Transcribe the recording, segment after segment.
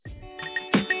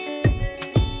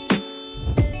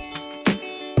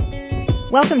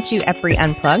Welcome to EPRI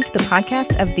Unplugged, the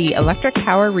podcast of the Electric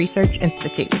Power Research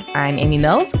Institute. I'm Amy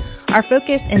Mills. Our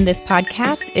focus in this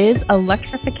podcast is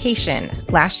electrification.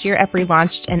 Last year, EPRI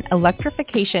launched an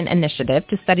electrification initiative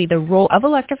to study the role of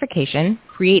electrification,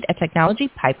 create a technology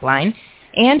pipeline,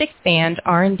 and expand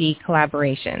R&D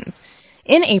collaborations.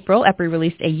 In April, EPRI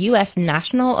released a U.S.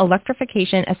 National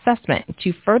Electrification Assessment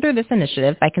to further this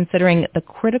initiative by considering the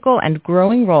critical and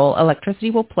growing role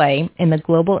electricity will play in the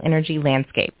global energy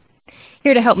landscape.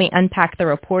 Here to help me unpack the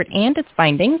report and its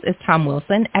findings is Tom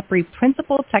Wilson, EPRI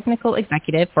Principal Technical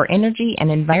Executive for Energy and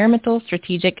Environmental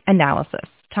Strategic Analysis.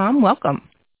 Tom, welcome.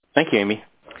 Thank you, Amy.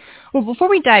 Well, before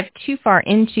we dive too far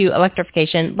into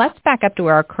electrification, let's back up to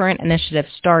where our current initiative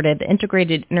started, the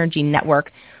Integrated Energy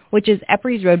Network, which is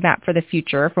EPRI's roadmap for the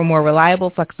future for more reliable,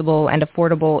 flexible, and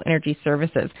affordable energy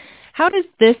services. How does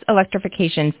this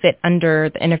electrification fit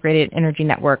under the Integrated Energy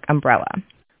Network umbrella?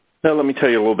 Now, let me tell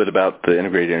you a little bit about the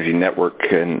Integrated Energy Network,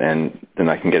 and then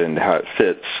I can get into how it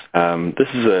fits. This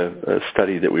is a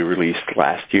study that we released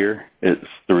last year. It's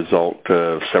the result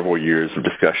of several years of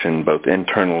discussion, both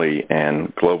internally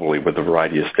and globally, with a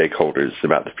variety of stakeholders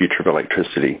about the future of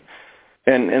electricity.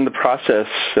 And in the process,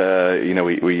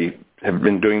 we have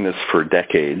been doing this for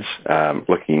decades,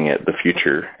 looking at the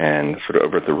future and sort of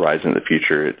over the horizon of the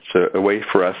future. It's a way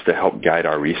for us to help guide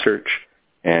our research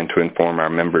and to inform our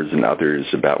members and others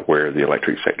about where the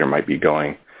electric sector might be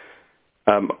going.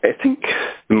 I think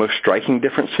the most striking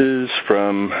differences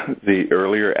from the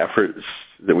earlier efforts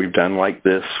that we've done like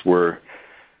this were,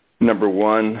 number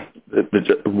one,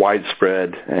 the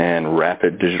widespread and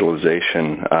rapid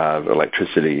digitalization of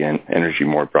electricity and energy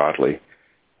more broadly.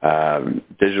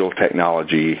 Digital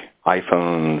technology,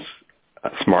 iPhones,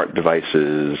 smart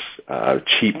devices,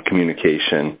 cheap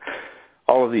communication,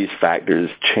 all of these factors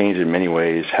change in many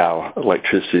ways how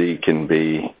electricity can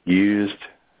be used,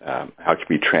 how it can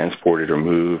be transported or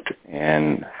moved,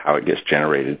 and how it gets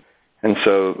generated. And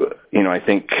so, I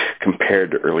think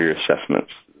compared to earlier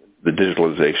assessments, the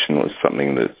digitalization was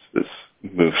something that's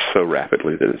moved so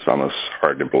rapidly that it's almost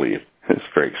hard to believe. It's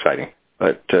very exciting.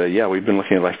 But, we've been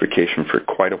looking at electrification for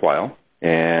quite a while,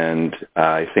 and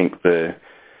I think the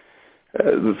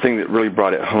thing that really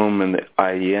brought it home in the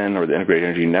IEN, or the Integrated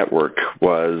Energy Network,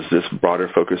 was this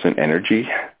broader focus on energy.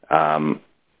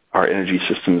 Our energy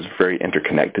system is very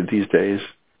interconnected these days.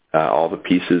 All the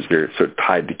pieces are sort of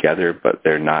tied together, but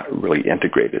they're not really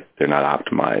integrated. They're not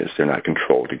optimized. They're not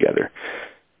controlled together.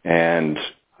 And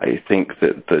I think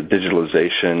that the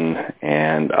digitalization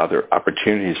and other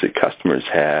opportunities that customers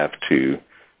have to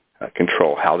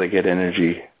control how they get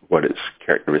energy, what its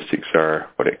characteristics are,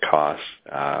 what it costs,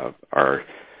 are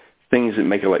things that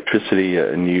make electricity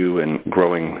a new and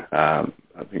growing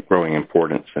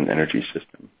importance in the energy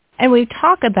system. And we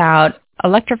talk about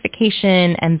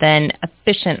electrification and then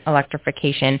efficient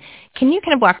electrification. Can you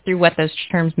kind of walk through what those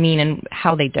terms mean and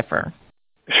how they differ?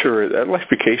 Sure.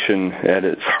 Electrification at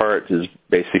its heart is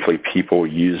basically people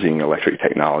using electric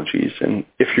technologies. And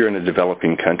if you're in a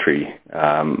developing country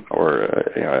or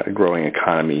a growing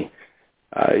economy,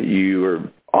 you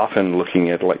are often looking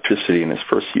at electricity in its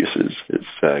first uses.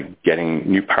 It's getting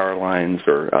new power lines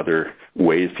or other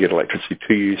ways to get electricity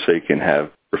to you so you can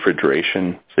have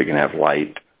refrigeration, so you can have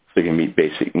light, so you can meet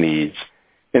basic needs.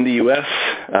 In the U.S.,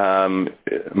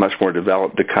 much more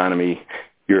developed economy,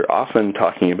 you're often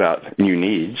talking about new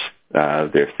needs.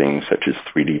 There are things such as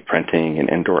 3D printing and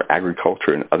indoor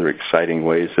agriculture and other exciting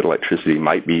ways that electricity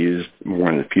might be used more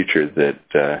in the future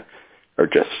that are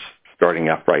just starting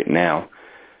up right now.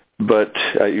 But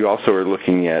you also are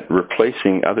looking at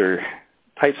replacing other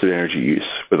types of energy use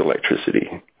with electricity.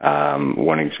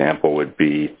 One example would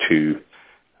be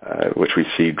which we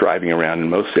see driving around in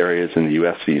most areas in the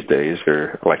U.S. these days,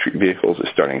 are electric vehicles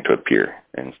are starting to appear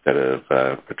instead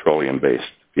of petroleum-based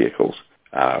vehicles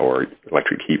or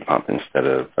electric heat pump instead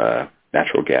of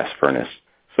natural gas furnace.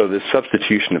 So this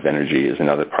substitution of energy is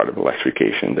another part of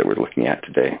electrification that we're looking at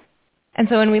today. And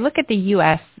so when we look at the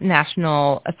U.S.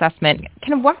 National Assessment,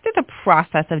 kind of walk through the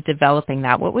process of developing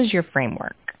that. What was your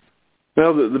framework?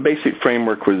 Well, the basic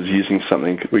framework was using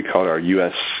something we call our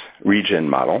U.S. ReGen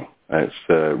model. It's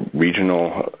the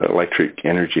Regional Electric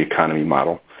Energy Economy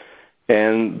model.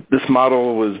 And this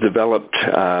model was developed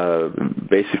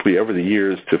basically over the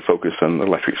years to focus on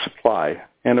electric supply.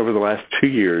 And over the last 2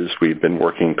 years, we've been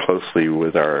working closely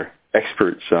with our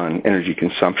experts on energy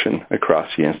consumption across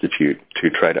the Institute to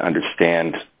try to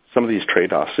understand some of these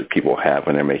trade-offs that people have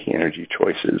when they're making energy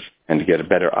choices and to get a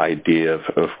better idea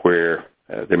of where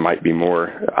there might be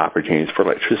more opportunities for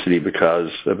electricity because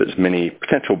of its many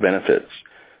potential benefits.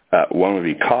 One would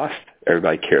be cost.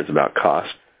 Everybody cares about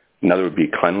cost. Another would be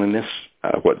cleanliness,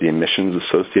 what the emissions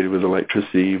associated with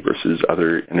electricity versus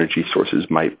other energy sources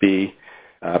might be.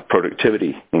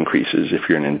 Productivity increases. If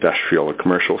you're in an industrial or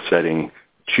commercial setting,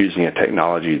 choosing a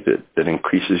technology that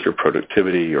increases your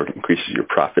productivity or increases your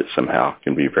profit somehow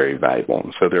can be very valuable.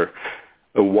 And so there are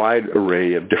a wide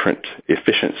array of different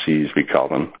efficiencies, we call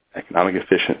them: economic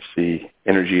efficiency,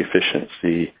 energy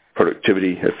efficiency,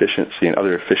 productivity efficiency, and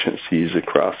other efficiencies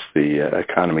across the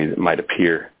economy that might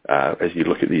appear as you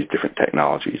look at these different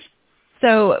technologies.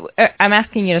 So I'm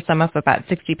asking you to sum up about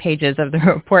 60 pages of the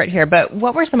report here, but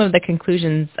what were some of the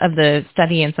conclusions of the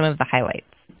study and some of the highlights?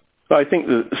 Well, I think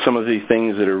that some of the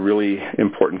things that are really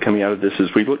important coming out of this is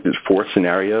we looked at 4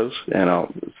 scenarios, and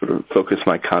I'll sort of focus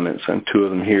my comments on 2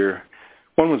 of them here.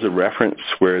 One was a reference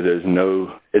where there's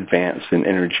no advance in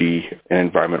energy and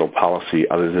environmental policy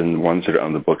other than the ones that are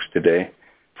on the books today.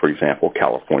 For example,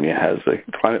 California has a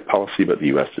climate policy, but the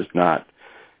U.S. does not.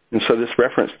 And so this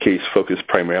reference case focused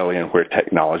primarily on where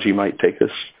technology might take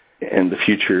us in the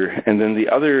future. And then the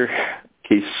other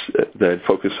case that I'd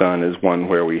focus on is one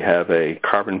where we have a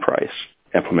carbon price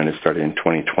implemented starting in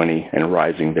 2020 and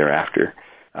rising thereafter.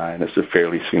 And it's a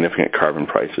fairly significant carbon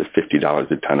price of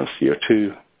 $50 a ton of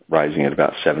CO2, rising at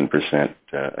about 7%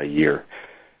 a year.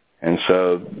 And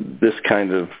so this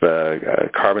kind of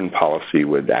carbon policy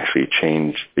would actually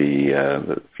change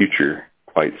the future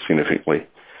quite significantly.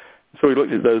 So we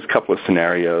looked at those couple of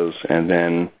scenarios, and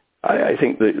then I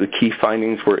think the key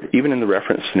findings were, even in the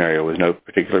reference scenario with no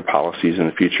particular policies in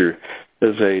the future,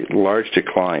 there's a large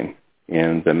decline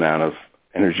in the amount of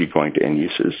energy going to end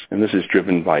uses. And this is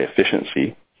driven by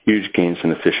efficiency, huge gains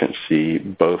in efficiency,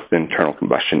 both internal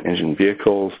combustion engine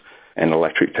vehicles and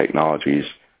electric technologies,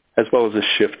 as well as a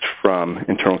shift from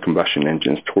internal combustion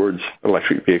engines towards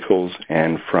electric vehicles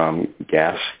and from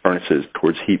gas furnaces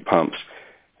towards heat pumps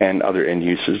and other end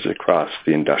uses across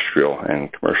the industrial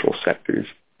and commercial sectors.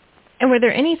 And were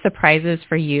there any surprises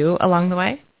for you along the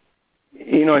way?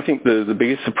 You know, I think the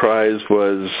biggest surprise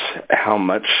was how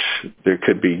much there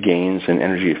could be gains in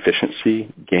energy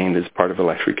efficiency gained as part of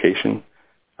electrification.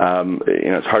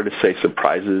 It's hard to say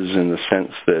surprises in the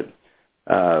sense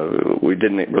that we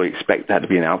didn't really expect that to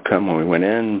be an outcome when we went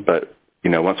in, but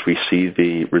once we see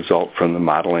the result from the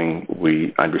modeling,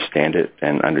 we understand it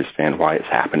and understand why it's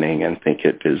happening and think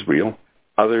it is real.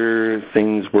 Other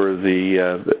things were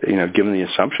given the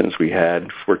assumptions we had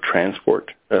for transport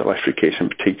electrification,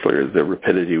 particularly the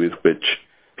rapidity with which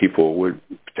people would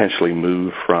potentially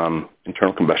move from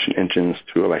internal combustion engines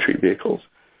to electric vehicles,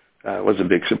 was a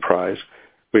big surprise.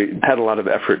 We had a lot of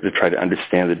effort to try to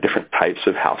understand the different types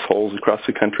of households across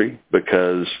the country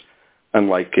because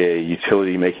unlike a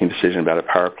utility making a decision about a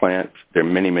power plant, there are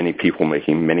many, many people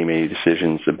making many, many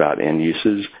decisions about end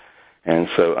uses. And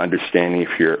so understanding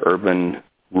if you're urban,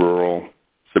 rural,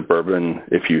 suburban,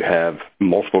 if you have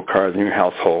multiple cars in your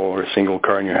household or a single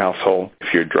car in your household,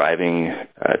 if you're driving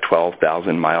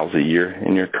 12,000 miles a year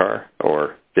in your car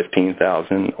or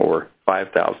 15,000 or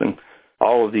 5,000,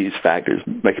 all of these factors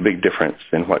make a big difference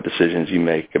in what decisions you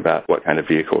make about what kind of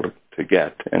vehicle to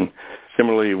get. And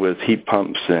similarly with heat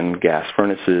pumps and gas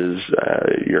furnaces,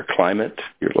 your climate,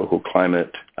 your local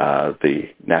climate, the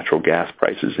natural gas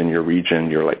prices in your region,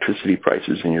 your electricity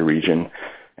prices in your region,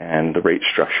 and the rate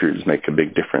structures make a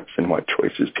big difference in what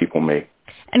choices people make.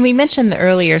 And we mentioned the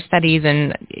earlier studies,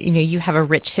 and you have a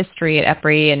rich history at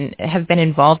EPRI and have been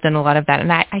involved in a lot of that.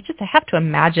 And I just have to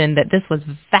imagine that this was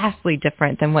vastly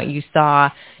different than what you saw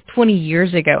 20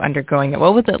 years ago undergoing it.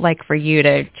 What was it like for you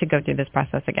to go through this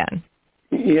process again?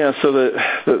 Yeah, so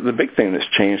the big thing that's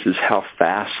changed is how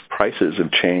fast prices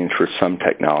have changed for some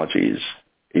technologies.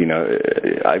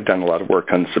 I've done a lot of work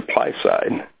on the supply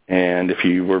side, and if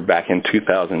you were back in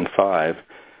 2005,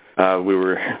 we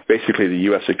were basically the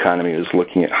U.S. economy was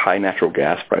looking at high natural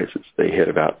gas prices. They hit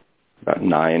about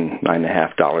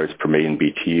 $9.5 per million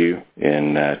BTU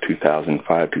in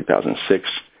 2005, 2006,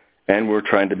 and we're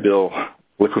trying to build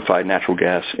liquefied natural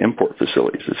gas import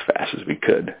facilities as fast as we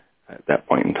could at that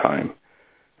point in time.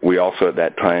 We also at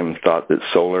that time thought that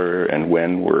solar and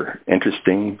wind were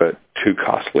interesting, but too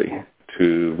costly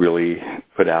to really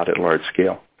put out at large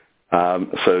scale.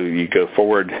 So you go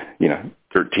forward,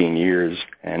 13 years,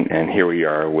 and here we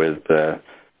are with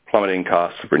plummeting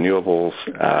costs of renewables,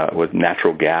 with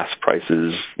natural gas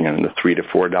prices, in the $3 to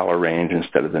 $4 range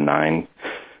instead of the $9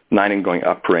 and going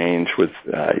up range, with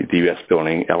the U.S.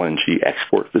 building LNG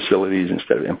export facilities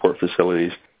instead of import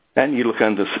facilities. And you look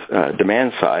on the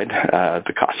demand side,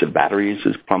 the cost of batteries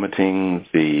is plummeting.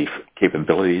 The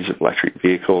capabilities of electric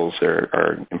vehicles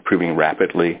are improving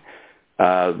rapidly.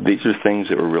 These are things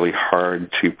that were really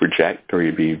hard to project, or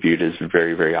you'd be viewed as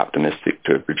very, very optimistic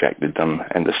to have projected them,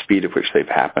 and the speed at which they've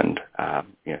happened,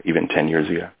 even 10 years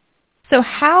ago. So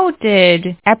how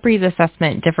did EPRI's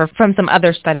assessment differ from some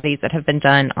other studies that have been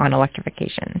done on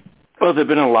electrification? Well, there have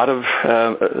been a lot of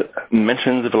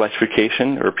mentions of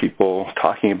electrification or people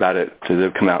talking about it that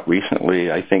have come out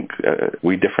recently. I think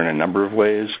we differ in a number of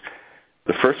ways.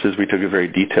 The first is we took a very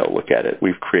detailed look at it.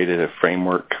 We've created a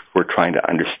framework for trying to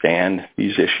understand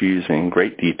these issues in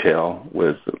great detail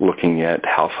with looking at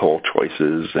household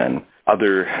choices and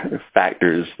other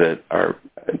factors that are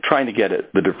trying to get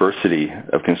at the diversity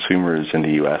of consumers in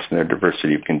the U.S. and their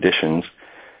diversity of conditions.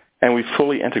 And we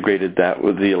fully integrated that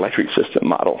with the electric system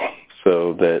model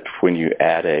so that when you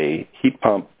add a heat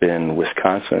pump in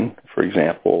Wisconsin, for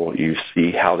example, you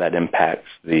see how that impacts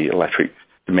the electric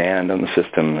demand on the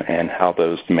system and how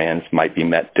those demands might be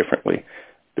met differently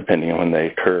depending on when they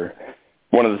occur.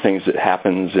 One of the things that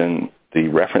happens in the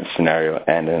reference scenario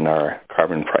and in our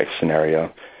carbon price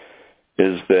scenario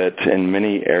is that in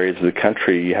many areas of the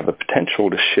country, you have a potential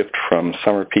to shift from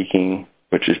summer peaking,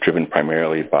 which is driven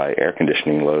primarily by air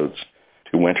conditioning loads,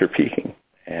 to winter peaking.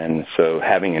 And so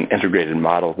having an integrated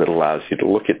model that allows you to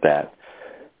look at that,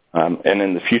 and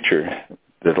in the future,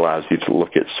 that allows you to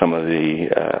look at some of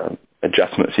the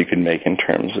adjustments you can make in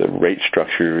terms of rate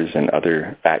structures and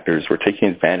other factors. We're taking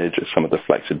advantage of some of the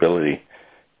flexibility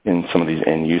in some of these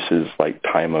end uses, like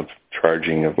time of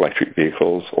charging of electric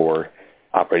vehicles or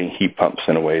operating heat pumps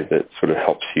in a way that sort of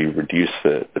helps you reduce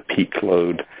the peak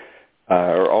load,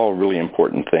 are all really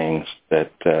important things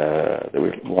that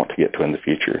we want to get to in the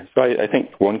future. So I think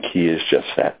one key is just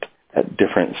that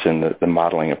difference in the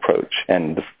modeling approach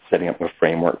and the setting up a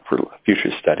framework for future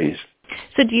studies.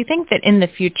 So do you think that in the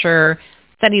future,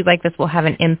 studies like this will have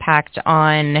an impact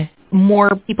on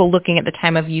more people looking at the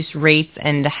time of use rates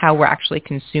and how we're actually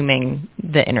consuming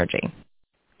the energy?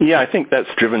 Yeah, I think that's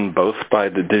driven both by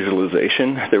the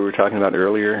digitalization that we were talking about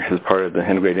earlier as part of the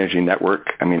Integrated Energy Network.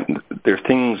 I mean, there are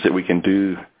things that we can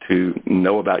do to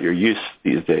know about your use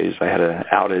these days. I had an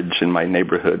outage in my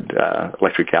neighborhood,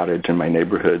 electric outage in my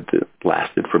neighborhood that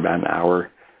lasted for about an hour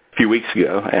a few weeks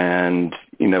ago, and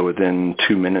within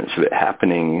 2 minutes of it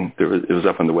happening, it was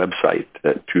up on the website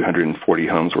that 240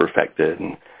 homes were affected.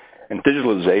 And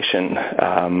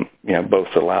digitalization, both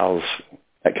allows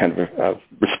that kind of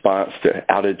response to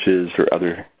outages or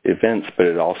other events, but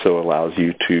it also allows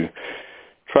you to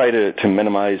try to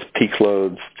minimize peak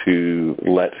loads, to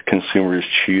let consumers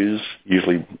choose,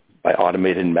 usually by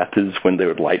automated methods, when they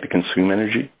would like to consume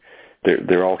energy.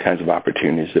 There are all kinds of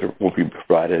opportunities that will be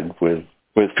provided with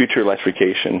future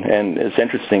electrification. And it's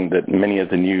interesting that many of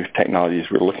the new technologies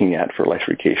we're looking at for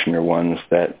electrification are ones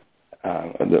that,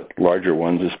 the larger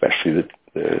ones, especially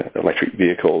the electric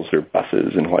vehicles or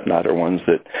buses and whatnot, are ones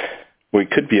that we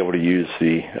could be able to use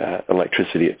the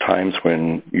electricity at times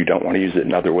when you don't want to use it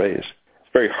in other ways.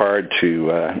 It's very hard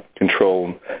to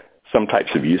control some types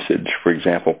of usage. For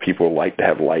example, people like to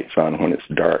have lights on when it's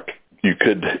dark. You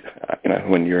could,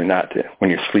 when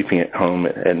you're sleeping at home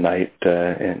at night,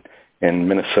 in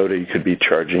Minnesota, you could be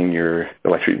charging your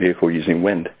electric vehicle using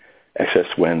excess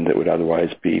wind that would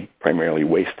otherwise be primarily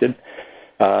wasted.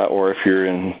 Or if you're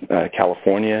in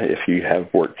California, if you have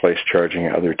workplace charging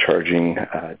or other charging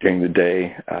during the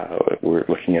day, we're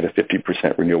looking at a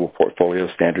 50% renewable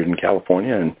portfolio standard in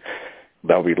California, and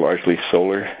that'll be largely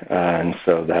solar. And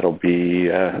so there'll be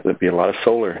a lot of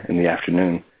solar in the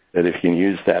afternoon that, if you can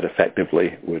use that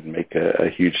effectively, would make a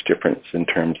huge difference in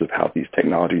terms of how these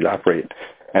technologies operate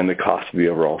and the cost of the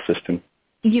overall system.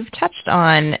 You've touched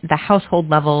on the household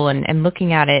level and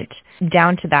looking at it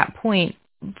down to that point.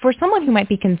 For someone who might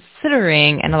be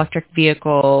considering an electric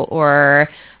vehicle or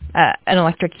an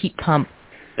electric heat pump,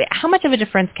 how much of a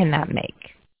difference can that make?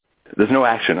 There's no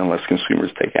action unless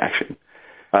consumers take action.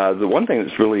 The one thing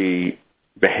that's really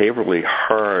behaviorally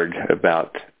hard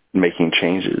about making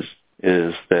changes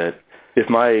is that if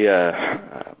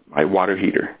my water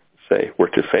heater, say, were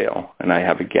to fail, and I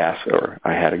had a gas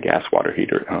water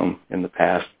heater at home in the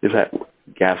past, if that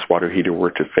gas water heater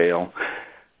were to fail,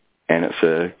 and it's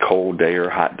a cold day or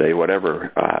hot day,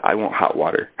 whatever, I want hot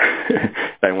water.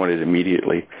 I want it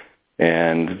immediately.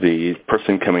 And the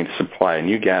person coming to supply a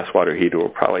new gas water heater will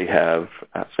probably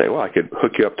say, well, I could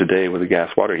hook you up today with a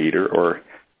gas water heater.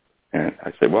 And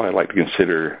I say, well, I'd like to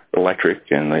consider electric.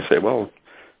 And they say, well,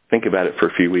 think about it for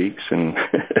a few weeks, and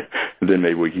then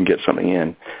maybe we can get something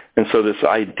in. And so this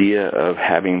idea of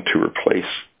having to replace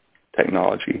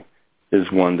technology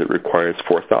is one that requires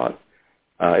forethought.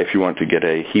 If you want to get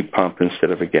a heat pump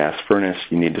instead of a gas furnace,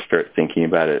 you need to start thinking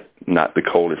about it not the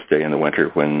coldest day in the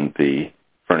winter when the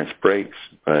furnace breaks,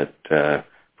 but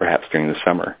for perhaps during the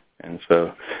summer. And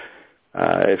so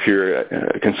if you're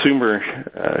a consumer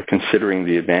considering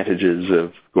the advantages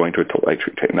of going to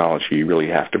electric technology, you really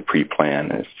have to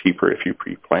pre-plan. It's cheaper if you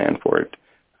pre-plan for it.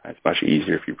 It's much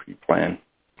easier if you pre-plan.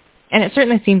 And it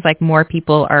certainly seems like more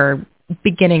people are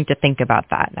beginning to think about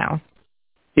that now.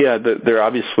 Yeah, there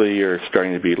obviously are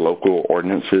starting to be local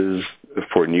ordinances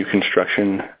for new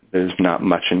construction. There's not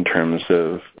much in terms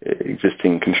of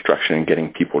existing construction and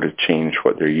getting people to change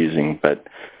what they're using. But,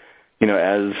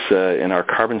 as in our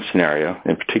carbon scenario,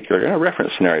 in particular, in a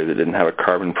reference scenario that didn't have a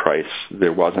carbon price,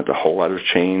 there wasn't a whole lot of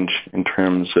change in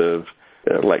terms of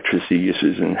electricity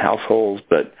uses in households.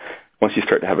 But once you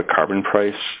start to have a carbon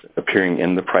price appearing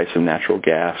in the price of natural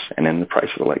gas and in the price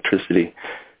of electricity,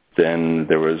 then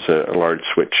there was a large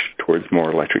switch towards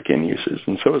more electric end uses.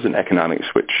 And so it was an economic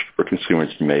switch for consumers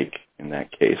to make in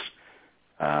that case.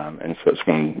 And so it's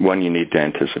one you need to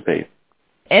anticipate.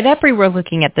 At EPRI, we're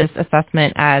looking at this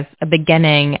assessment as a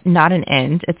beginning, not an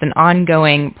end. It's an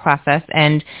ongoing process,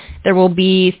 and there will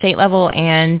be state-level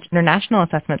and international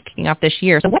assessments kicking off this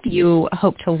year. So what do you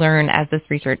hope to learn as this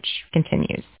research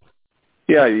continues?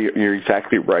 Yeah, you're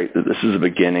exactly right that this is a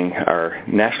beginning. Our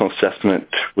national assessment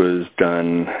was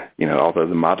done, although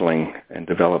the modeling and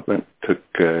development took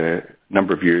a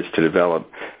number of years to develop,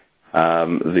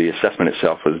 the assessment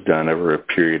itself was done over a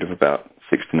period of about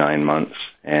 6 to 9 months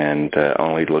and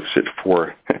only looks at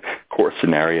 4 core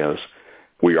scenarios.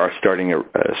 We are starting a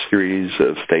series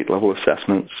of state-level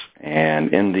assessments,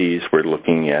 and in these we're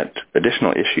looking at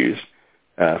additional issues.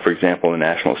 For example, the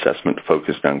national assessment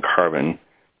focused on carbon,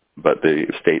 but the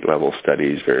state-level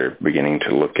studies are beginning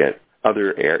to look at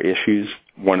other air issues.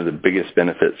 One of the biggest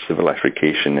benefits of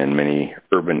electrification in many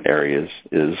urban areas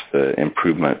is the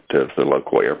improvement of the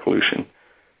local air pollution.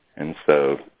 And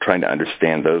so trying to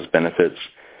understand those benefits,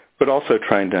 but also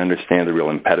trying to understand the real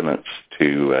impediments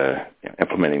to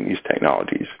implementing these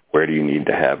technologies. Where do you need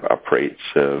to have uprates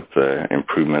of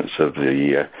improvements of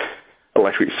the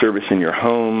electric service in your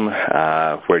home?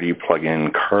 Where do you plug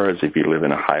in cars if you live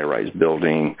in a high-rise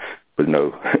building with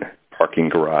no parking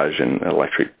garage and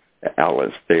electric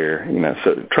outlets there?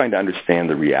 So trying to understand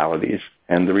the realities.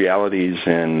 And the realities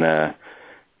in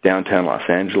downtown Los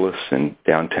Angeles and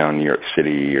downtown New York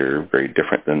City are very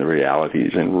different than the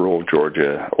realities in rural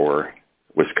Georgia or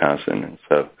Wisconsin. And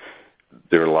so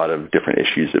there are a lot of different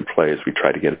issues at play as we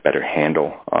try to get a better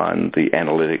handle on the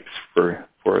analytics for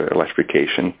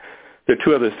electrification. There are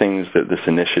 2 other things that this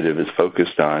initiative is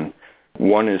focused on.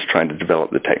 One is trying to develop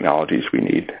the technologies we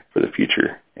need for the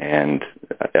future. And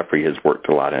EPRI has worked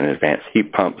a lot on advanced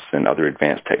heat pumps and other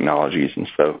advanced technologies. And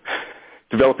so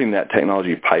developing that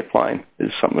technology pipeline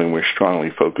is something we're strongly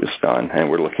focused on, and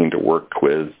we're looking to work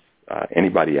with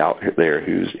anybody out there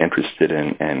who's interested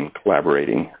in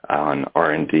collaborating on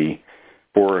R&D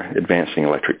for advancing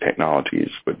electric technologies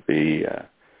would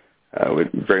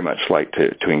very much like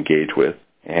to engage with.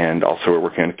 And also we're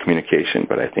working on communication,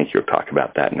 but I think you'll talk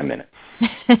about that in a minute.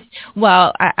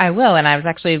 Well, I will, and I was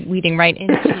actually leading right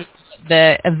into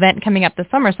the event coming up this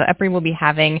summer. So EPRI will be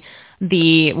hosting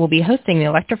the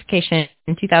Electrification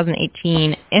in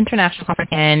 2018 International Conference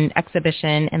and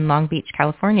Exhibition in Long Beach,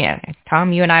 California.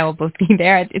 Tom, you and I will both be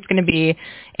there. It's going to be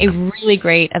a really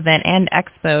great event and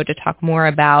expo to talk more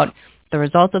about the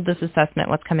results of this assessment,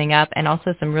 what's coming up, and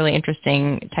also some really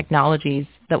interesting technologies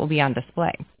that will be on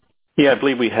display. Yeah, I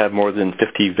believe we have more than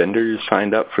 50 vendors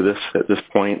signed up for this at this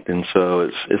point, and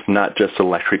so it's not just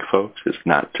electric folks. It's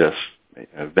not just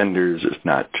vendors. It's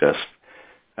not just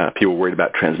people worried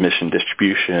about transmission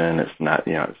distribution. It's not,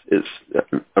 it's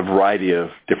a variety of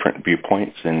different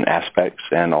viewpoints and aspects,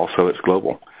 and also it's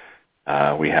global.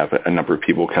 We have a number of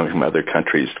people coming from other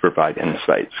countries to provide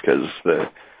insights because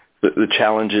the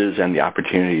challenges and the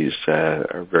opportunities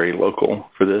are very local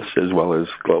for this as well as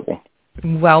global.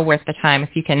 Well worth the time.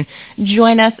 If you can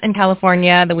join us in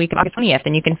California the week of August 20th,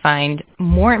 and you can find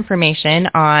more information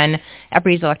on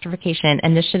EPRI's Electrification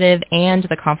Initiative and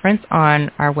the conference on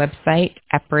our website,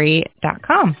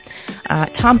 EPRI.com.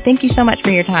 Tom, thank you so much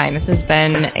for your time. This has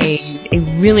been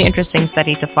a really interesting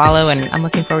study to follow, and I'm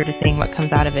looking forward to seeing what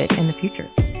comes out of it in the future.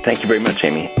 Thank you very much,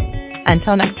 Amy.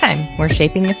 Until next time, we're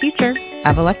shaping the future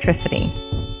of electricity.